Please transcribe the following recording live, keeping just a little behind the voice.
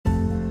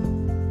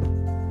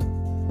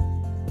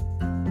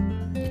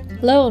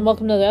Hello and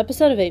welcome to another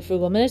episode of 8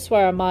 Frugal Minutes,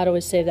 where our motto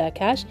is Save That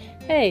Cash.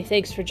 Hey,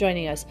 thanks for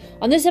joining us.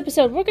 On this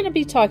episode, we're going to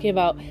be talking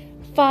about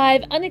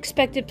 5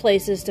 unexpected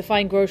places to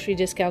find grocery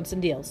discounts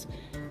and deals.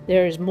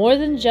 There's more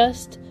than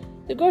just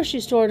the grocery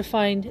store to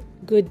find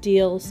good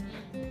deals,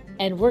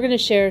 and we're going to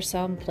share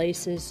some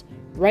places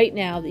right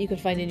now that you can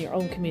find in your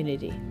own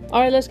community.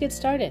 All right, let's get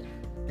started.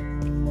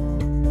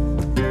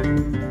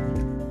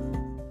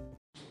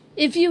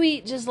 If you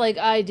eat just like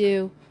I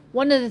do,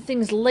 one of the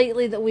things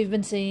lately that we've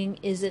been seeing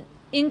is an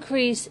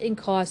increase in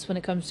costs when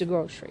it comes to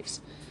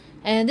groceries.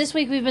 And this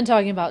week we've been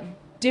talking about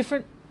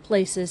different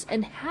places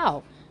and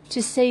how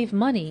to save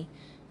money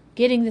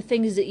getting the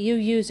things that you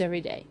use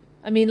every day.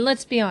 I mean,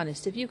 let's be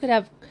honest. If you could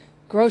have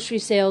grocery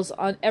sales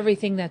on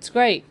everything, that's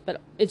great. But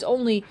it's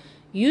only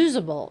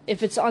usable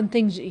if it's on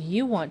things that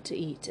you want to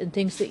eat and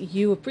things that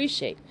you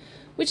appreciate.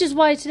 Which is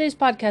why today's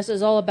podcast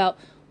is all about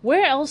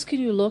where else can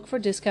you look for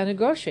discounted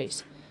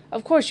groceries.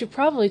 Of course, you're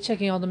probably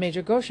checking all the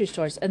major grocery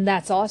stores, and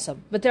that's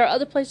awesome. But there are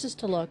other places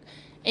to look,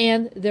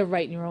 and they're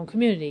right in your own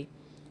community.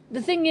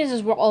 The thing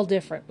is we're all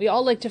different. We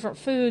all like different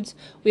foods.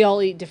 We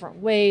all eat different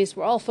ways.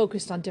 We're all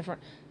focused on different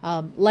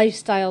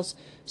lifestyles.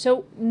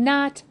 So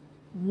not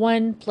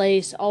one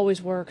place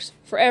always works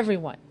for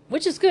everyone,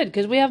 which is good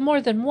because we have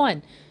more than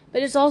one.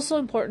 But it's also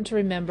important to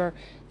remember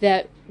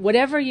that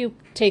whatever you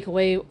take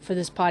away for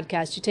this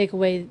podcast, you take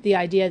away the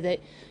idea that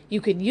you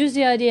can use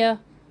the idea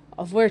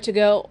of where to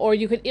go, or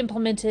you could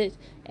implement it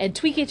and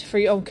tweak it for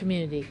your own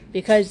community,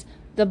 because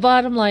the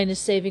bottom line is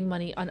saving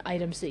money on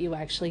items that you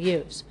actually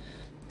use.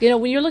 You know,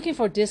 when you're looking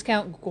for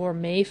discount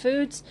gourmet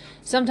foods,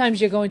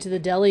 sometimes you're going to the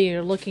deli and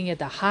you're looking at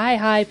the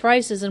high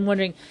prices and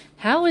wondering,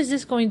 how is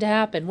this going to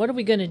happen? What are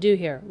we going to do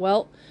here?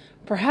 Well,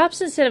 perhaps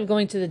instead of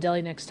going to the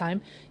deli next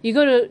time, you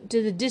go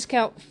to the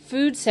discount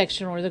food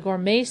section or the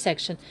gourmet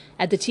section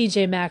at the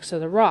TJ Maxx or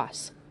the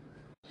Ross.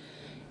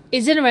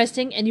 It's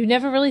interesting, and you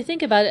never really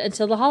think about it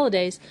until the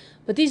holidays,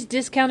 but these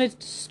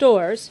discounted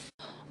stores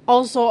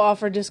also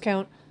offer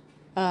discount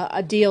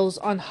deals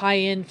on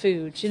high-end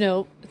foods. You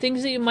know,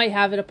 things that you might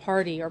have at a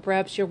party, or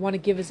perhaps you want to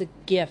give as a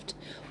gift,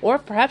 or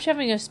perhaps you're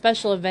having a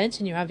special event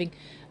and you're having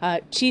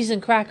cheese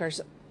and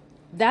crackers.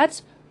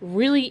 That's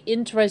really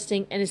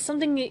interesting, and it's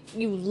something that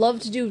you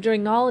love to do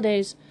during the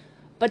holidays,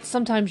 but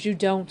sometimes you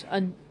don't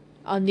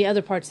on the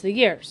other parts of the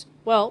years.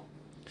 Well,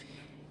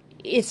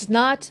 it's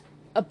not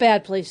a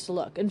bad place to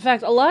look. In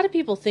fact, a lot of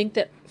people think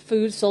that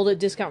food sold at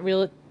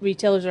discount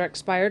retailers are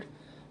expired,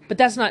 but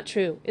that's not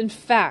true. In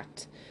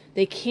fact,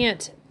 they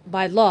can't,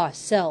 by law,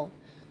 sell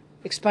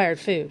expired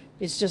food.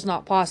 It's just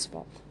not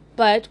possible.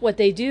 But what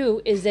they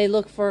do is they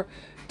look for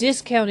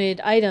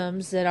discounted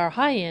items that are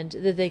high-end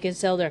that they can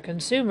sell their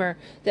consumer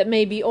that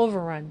may be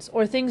overruns,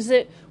 or things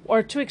that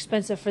are too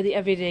expensive for the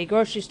everyday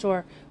grocery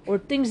store, or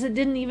things that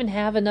didn't even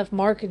have enough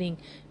marketing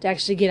to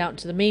actually get out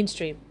into the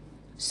mainstream.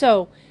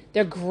 So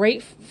they're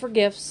great for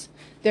gifts,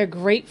 they're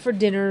great for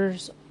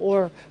dinners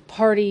or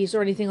parties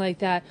or anything like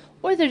that,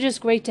 or they're just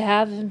great to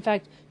have if, in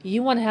fact,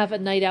 you want to have a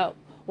night out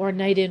or a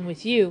night in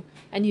with you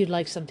and you'd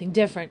like something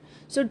different.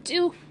 So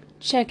do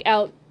check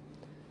out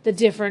the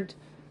different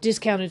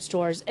discounted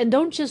stores, and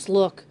don't just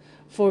look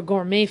for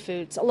gourmet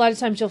foods. A lot of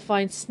times you'll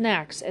find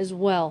snacks as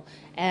well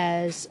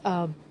as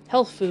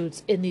health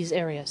foods in these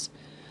areas.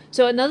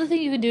 So another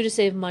thing you can do to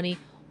save money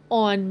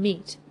on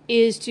meat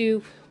is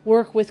to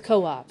work with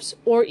co-ops,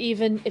 or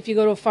even if you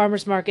go to a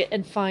farmer's market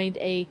and find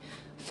a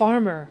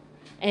farmer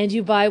and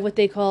you buy what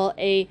they call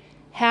a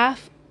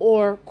half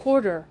or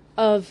quarter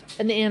of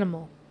an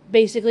animal.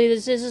 Basically,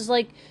 this is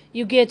like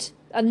you get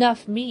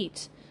enough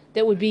meat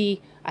that would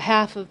be a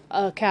half of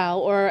a cow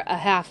or a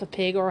half a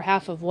pig or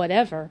half of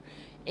whatever,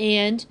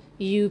 and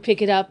you pick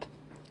it up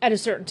at a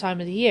certain time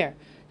of the year.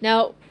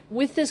 Now,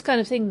 with this kind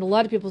of thing, a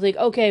lot of people think,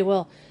 okay,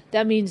 well,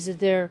 that means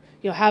that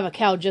you'll have a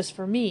cow just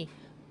for me.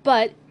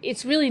 But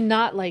it's really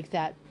not like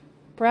that.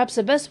 Perhaps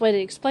the best way to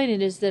explain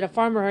it is that a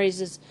farmer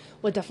raises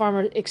what the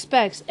farmer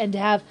expects, and to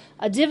have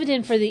a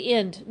dividend for the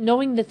end,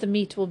 knowing that the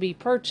meat will be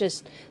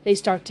purchased, they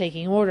start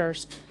taking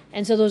orders.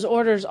 And so those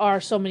orders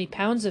are so many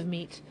pounds of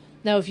meat.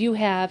 Now, if you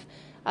have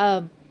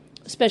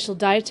special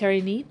dietary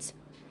needs,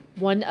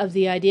 one of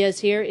the ideas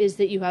here is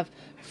that you have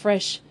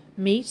fresh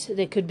meat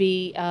that could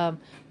be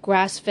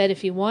grass-fed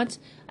if you want.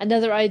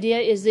 Another idea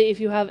is that if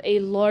you have a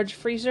large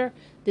freezer,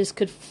 this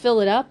could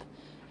fill it up,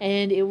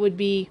 and it would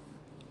be,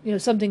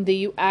 something that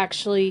you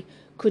actually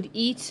could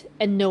eat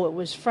and know it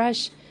was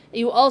fresh.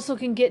 You also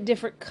can get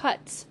different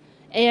cuts,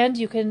 and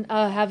you can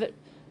have it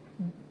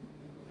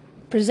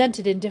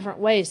presented in different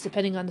ways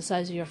depending on the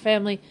size of your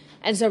family,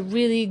 and it's a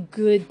really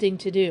good thing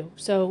to do.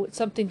 So it's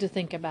something to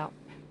think about.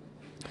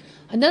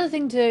 Another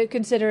thing to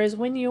consider is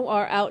when you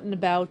are out and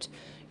about,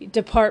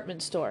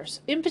 department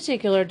stores. In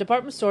particular,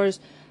 department stores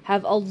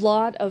have a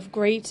lot of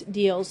great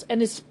deals,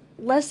 and it's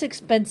less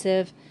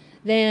expensive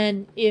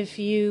than if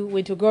you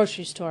went to a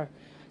grocery store.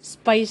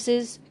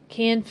 Spices,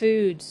 canned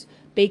foods,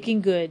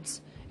 baking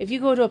goods. If you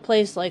go to a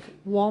place like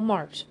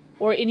Walmart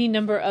or any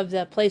number of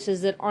the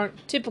places that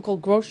aren't typical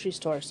grocery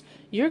stores,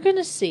 you're going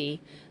to see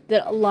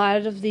that a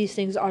lot of these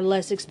things are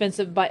less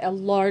expensive by a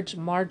large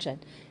margin.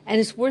 And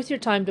it's worth your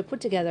time to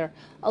put together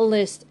a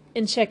list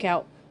and check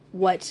out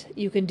what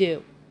you can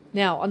do.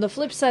 Now, on the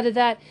flip side of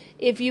that,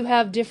 if you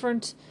have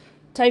different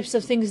types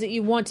of things that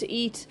you want to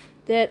eat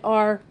that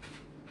are,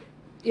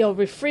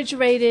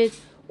 refrigerated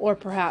or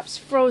perhaps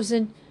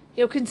frozen,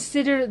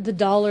 consider the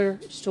dollar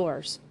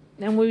stores.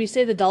 And when we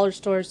say the dollar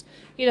stores,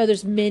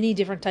 there's many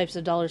different types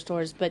of dollar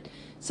stores, but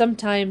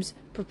sometimes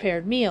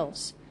prepared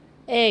meals,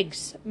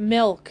 eggs,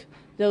 milk,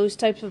 those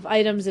types of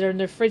items that are in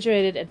the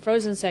refrigerated and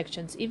frozen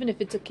sections, even if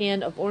it's a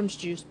can of orange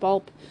juice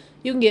pulp,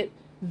 you can get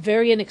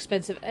very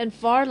inexpensive and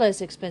far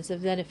less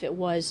expensive than if it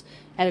was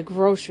at a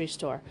grocery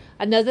store.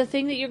 Another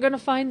thing that you're going to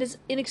find is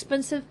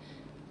inexpensive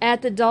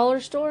at the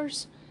dollar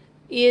stores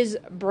is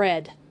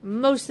bread.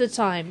 Most of the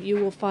time you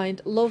will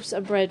find loaves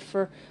of bread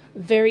for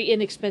very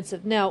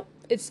inexpensive. Now,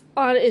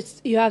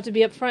 you have to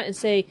be upfront and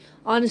say,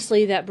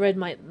 honestly, that bread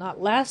might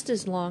not last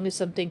as long as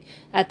something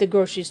at the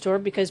grocery store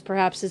because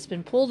perhaps it's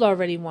been pulled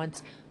already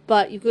once,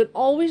 but you could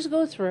always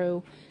go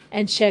through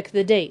and check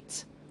the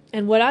dates.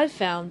 And what I've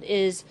found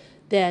is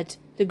that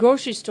the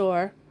grocery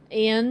store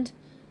and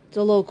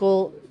the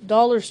local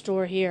dollar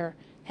store here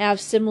have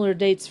similar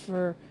dates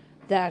for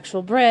the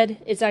actual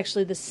bread. It's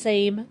actually the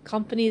same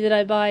company that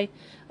I buy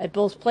at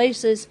both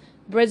places.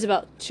 Bread's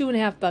about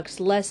 $2.50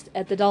 less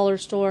at the dollar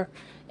store,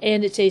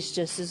 and it tastes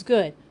just as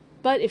good.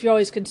 But if you're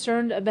always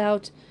concerned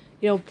about,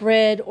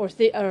 bread or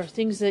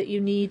things that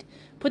you need,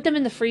 put them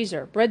in the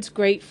freezer. Bread's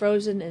great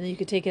frozen, and then you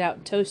can take it out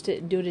and toast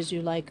it and do it as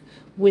you like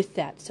with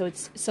that. So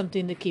it's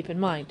something to keep in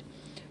mind.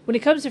 When it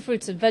comes to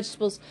fruits and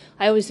vegetables,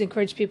 I always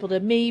encourage people to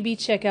maybe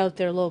check out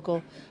their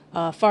local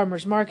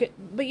farmer's market.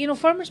 But,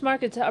 farmer's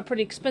markets are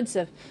pretty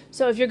expensive.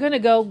 So if you're going to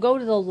go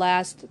to the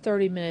last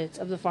 30 minutes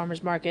of the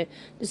farmer's market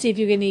to see if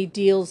you get any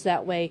deals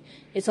that way.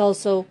 It's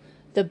also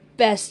the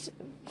best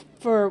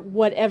for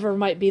whatever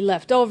might be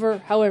left over.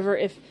 However,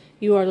 if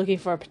you are looking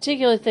for a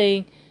particular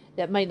thing,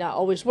 that might not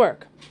always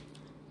work.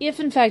 If,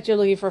 in fact, you're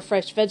looking for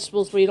fresh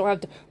vegetables where you don't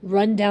have to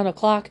run down a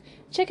clock,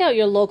 check out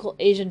your local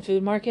Asian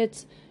food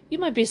markets. You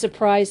might be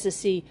surprised to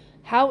see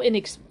how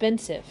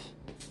inexpensive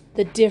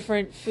the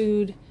different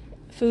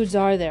foods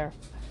are there.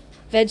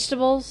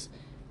 Vegetables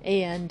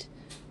and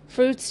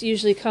fruits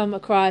usually come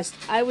across,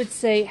 I would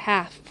say,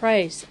 half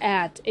price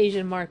at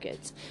Asian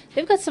markets.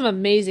 They've got some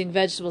amazing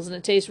vegetables and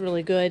it tastes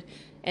really good,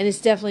 and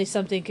it's definitely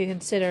something to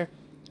consider.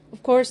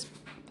 Of course,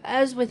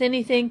 as with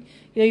anything,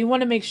 you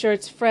want to make sure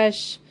it's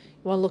fresh.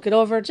 You want to look it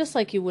over just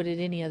like you would at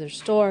any other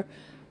store.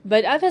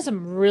 But I've had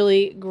some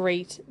really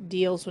great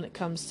deals when it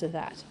comes to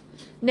that.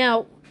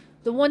 Now,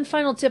 the one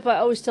final tip I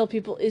always tell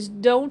people is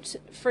don't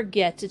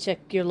forget to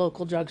check your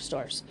local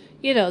drugstores.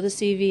 The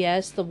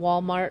CVS, the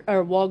Walmart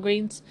or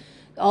Walgreens,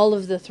 all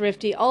of the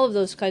Thrifty, all of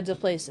those kinds of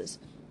places.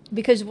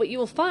 Because what you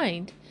will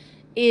find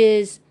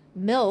is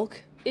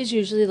milk is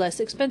usually less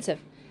expensive.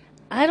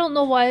 I don't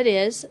know why it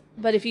is,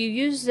 but if you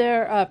use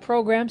their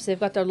programs, they've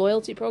got their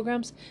loyalty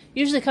programs,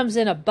 usually comes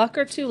in $1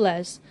 or $2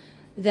 less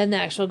than the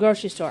actual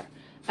grocery store.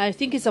 I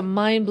think it's a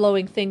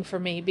mind-blowing thing for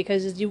me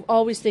because you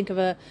always think of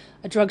a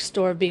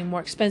drugstore being more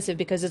expensive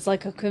because it's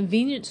like a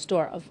convenience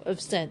store of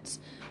sense.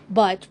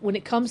 But when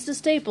it comes to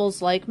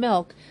staples like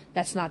milk,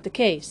 that's not the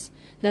case.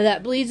 Now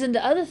that bleeds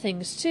into other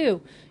things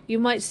too. You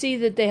might see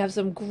that they have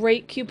some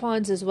great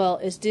coupons as well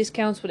as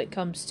discounts when it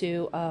comes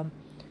to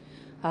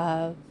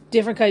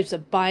different types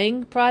of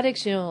buying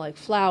products, like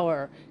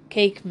flour,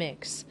 cake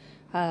mix,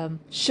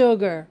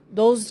 sugar,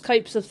 those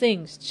types of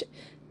things.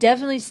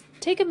 Definitely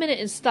take a minute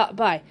and stop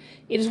by.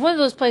 It is one of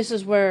those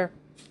places where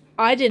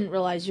I didn't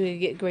realize you could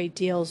get great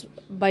deals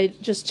by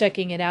just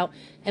checking it out.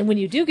 And when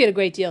you do get a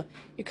great deal,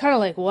 you're kind of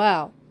like,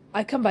 wow,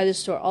 I come by this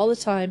store all the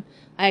time.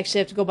 I actually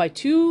have to go by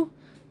two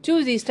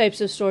of these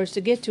types of stores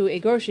to get to a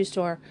grocery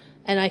store,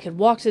 and I could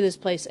walk to this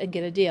place and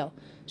get a deal.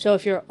 So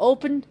if you're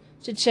open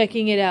to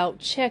checking it out,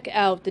 check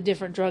out the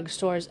different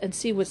drugstores and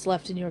see what's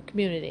left in your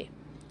community.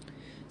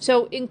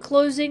 So in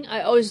closing,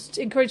 I always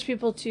encourage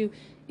people to,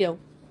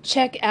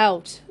 check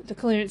out the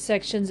clearance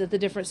sections at the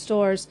different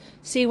stores,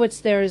 see what's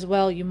there as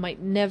well. You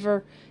might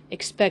never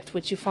expect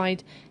what you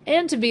find,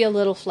 and to be a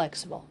little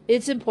flexible.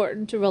 It's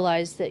important to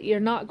realize that you're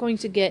not going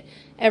to get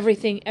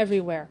everything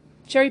everywhere.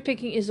 Cherry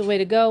picking is the way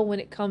to go when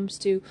it comes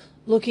to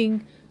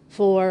looking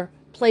for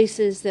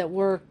places that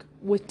work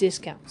with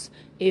discounts.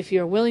 If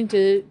you're willing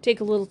to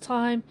take a little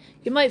time,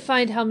 you might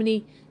find how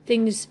many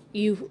things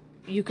you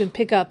can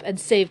pick up and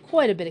save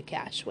quite a bit of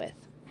cash with.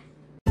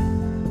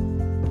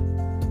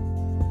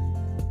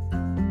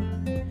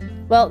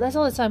 Well, that's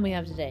all the time we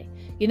have today.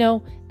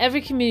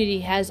 Every community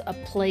has a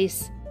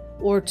place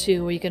or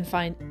two where you can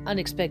find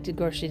unexpected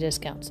grocery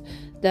discounts.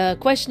 The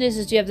question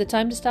is do you have the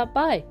time to stop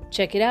by?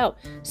 Check it out.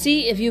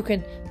 See if you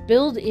can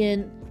build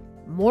in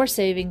more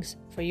savings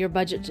for your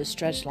budget to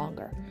stretch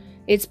longer.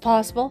 It's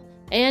possible,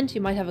 and you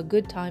might have a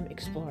good time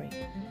exploring.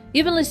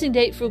 You've been listening to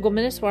 8 Frugal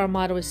Minutes, where our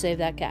motto is Save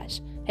That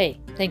Cash. Hey,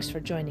 thanks for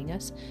joining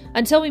us.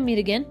 Until we meet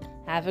again,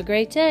 have a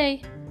great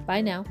day.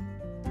 Bye now.